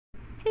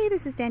Hey,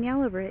 this is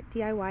Danielle over at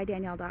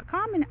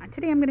DIYDanielle.com, and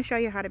today I'm going to show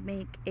you how to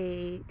make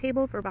a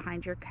table for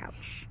behind your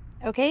couch.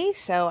 Okay,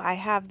 so I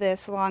have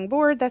this long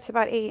board that's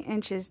about 8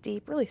 inches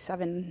deep, really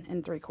 7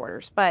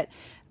 3/4, but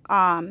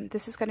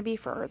this is going to be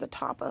for the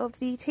top of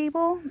the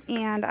table,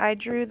 and I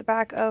drew the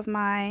back of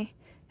my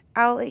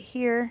outlet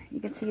here.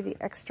 You can see the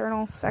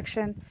external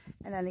section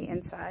and then the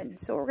inside.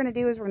 So what we're going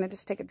to do is we're going to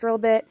just take a drill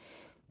bit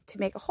to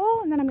make a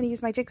hole, and then I'm going to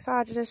use my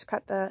jigsaw to just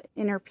cut the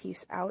inner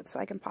piece out so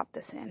I can pop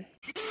this in.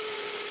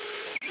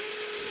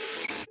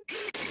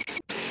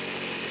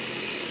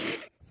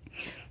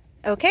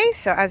 Okay,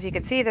 so as you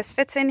can see, this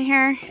fits in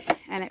here,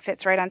 and it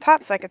fits right on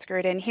top, so I could screw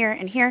it in here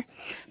and here.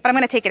 But I'm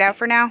going to take it out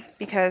for now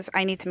because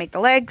I need to make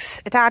the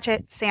legs, attach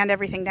it, sand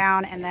everything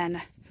down, and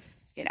then,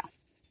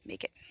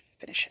 make it,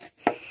 finish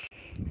it.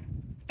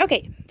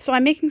 Okay, so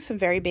I'm making some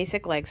very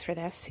basic legs for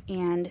this,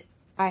 and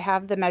I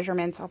have the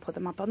measurements. I'll put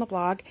them up on the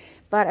blog.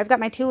 But I've got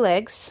my 2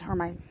 legs, or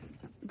my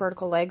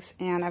vertical legs,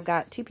 and I've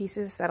got 2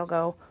 pieces that'll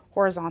go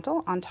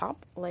horizontal on top,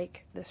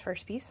 like this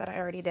first piece that I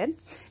already did, and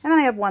then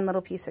I have 1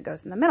 little piece that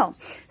goes in the middle.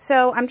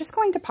 So I'm just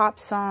going to pop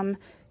some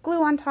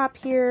glue on top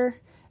here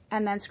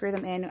and then screw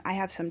them in. I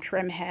have some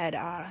trim head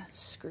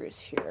screws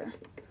here,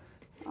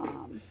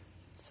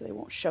 so they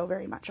won't show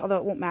very much, although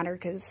it won't matter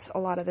because a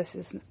lot of this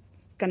is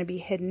going to be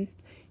hidden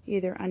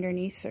either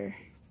underneath or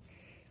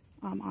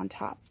on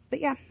top. But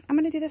yeah, I'm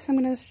going to do this. I'm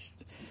going to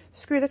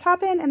screw the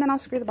top in, and then I'll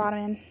screw the bottom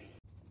in.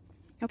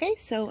 Okay,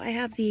 so I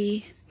have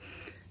the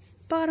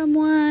bottom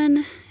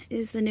one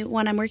is the new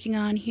one I'm working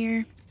on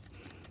here.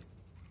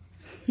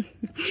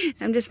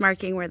 I'm just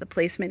marking where the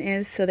placement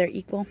is so they're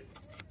equal,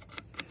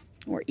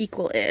 or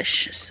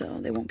equal-ish, so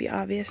they won't be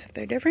obvious if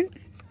they're different.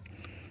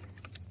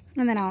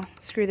 And then I'll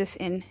screw this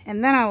in,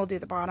 and then I will do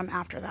the bottom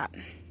after that.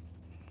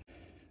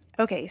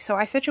 Okay, so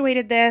I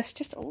situated this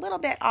just a little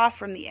bit off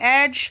from the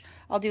edge.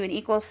 I'll do an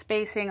equal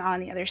spacing on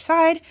the other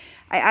side.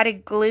 I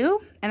added glue,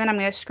 and then I'm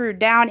going to screw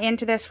down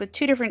into this with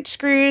 2 different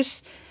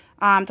screws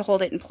to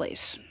hold it in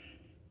place.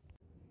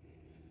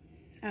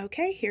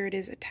 Okay, here it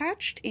is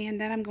attached, and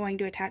then I'm going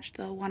to attach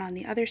the one on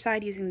the other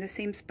side using the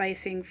same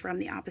spacing from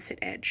the opposite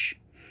edge.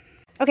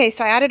 Okay,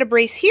 so I added a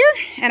brace here,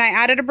 and I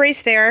added a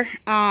brace there,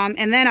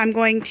 and then I'm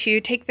going to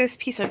take this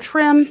piece of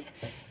trim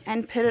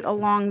and put it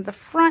along the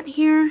front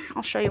here.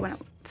 I'll show you when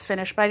it's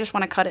finished, but I just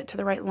want to cut it to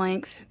the right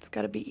length. It's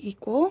got to be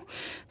equal,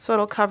 so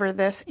it'll cover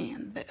this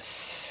and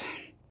this.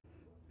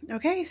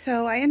 Okay,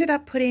 so I ended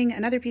up putting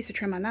another piece of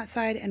trim on that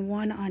side and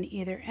 1 on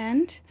either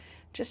end,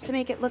 just to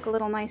make it look a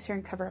little nicer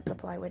and cover up the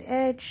plywood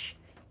edge,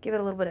 give it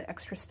a little bit of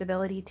extra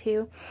stability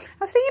too. I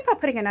was thinking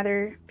about putting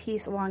another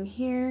piece along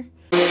here.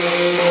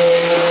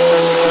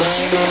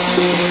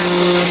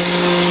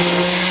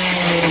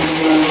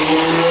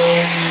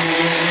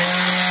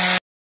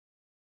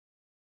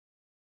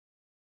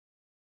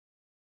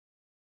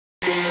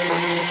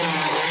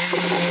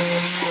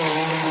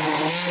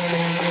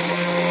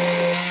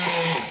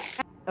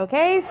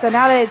 Okay, so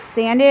now that it's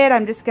sanded,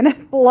 I'm just gonna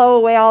blow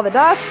away all the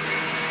dust.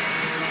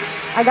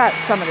 I got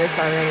some of this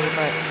already,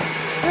 but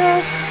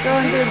just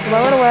going to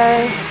blow it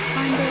away.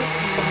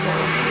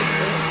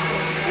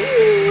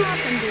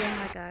 I'm doing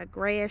like a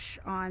grayish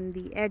on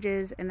the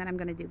edges, and then I'm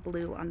going to do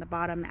blue on the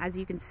bottom. As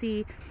you can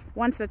see,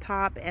 once the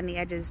top and the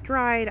edges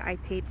dried, I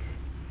taped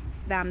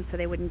them so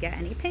they wouldn't get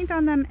any paint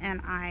on them,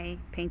 and I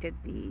painted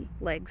the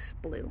legs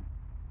blue.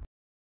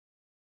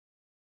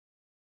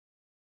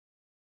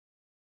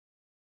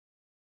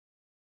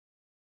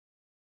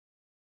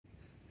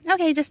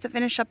 Okay, just to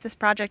finish up this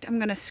project, I'm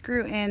going to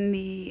screw in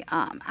the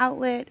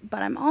outlet,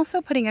 but I'm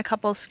also putting a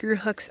couple screw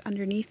hooks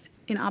underneath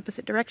in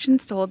opposite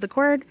directions to hold the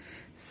cord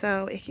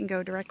so it can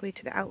go directly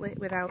to the outlet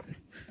without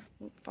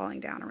falling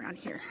down around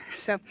here.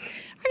 So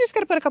I just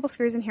got to put a couple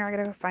screws in here. I got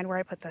to go find where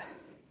I put the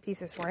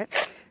pieces for it.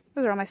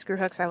 Those are all my screw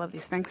hooks. I love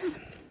these things.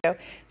 So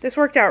this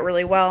worked out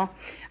really well.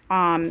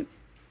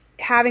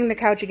 Having the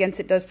couch against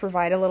it does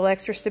provide a little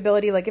extra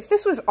stability. Like if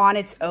this was on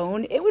its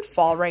own, it would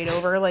fall right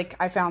over. Like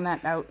I found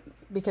that out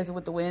because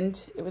with the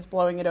wind, it was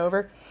blowing it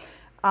over.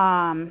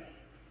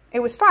 It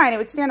was fine. It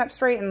would stand up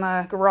straight in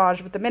the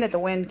garage, but the minute the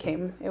wind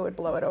came, it would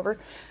blow it over,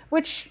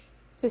 which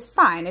is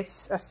fine.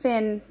 It's a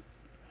thin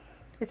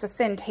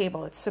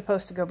table. It's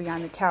supposed to go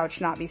behind the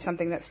couch, not be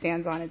something that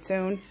stands on its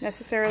own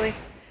necessarily.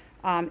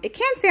 It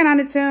can stand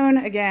on its own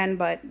again,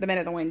 but the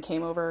minute the wind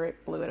came over,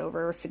 it blew it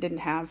over if it didn't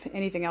have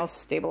anything else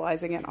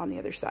stabilizing it on the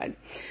other side.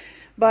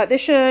 But this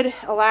should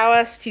allow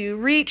us to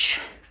reach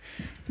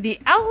the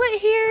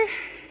outlet here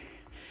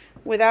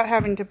without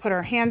having to put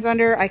our hands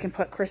under. I can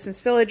put Christmas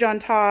Village on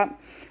top,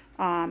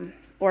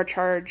 or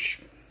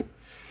charge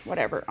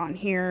whatever on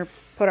here,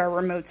 put our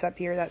remotes up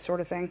here, that sort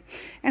of thing.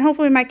 And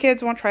hopefully my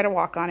kids won't try to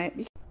walk on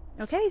it.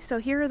 Okay, so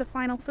here are the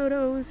final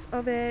photos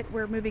of it.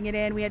 We're moving it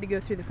in. We had to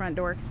go through the front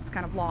door because it's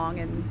kind of long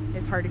and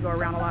it's hard to go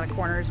around a lot of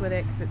corners with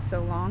it because it's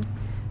so long.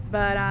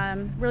 But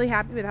I'm really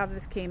happy with how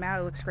this came out.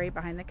 It looks great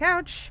behind the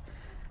couch.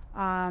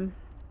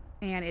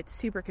 And it's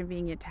super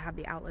convenient to have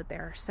the outlet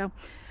there. So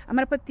I'm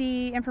going to put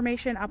the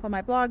information up on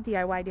my blog,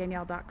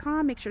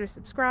 DIYDanielle.com. Make sure to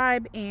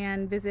subscribe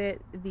and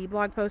visit the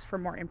blog post for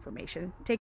more information. Take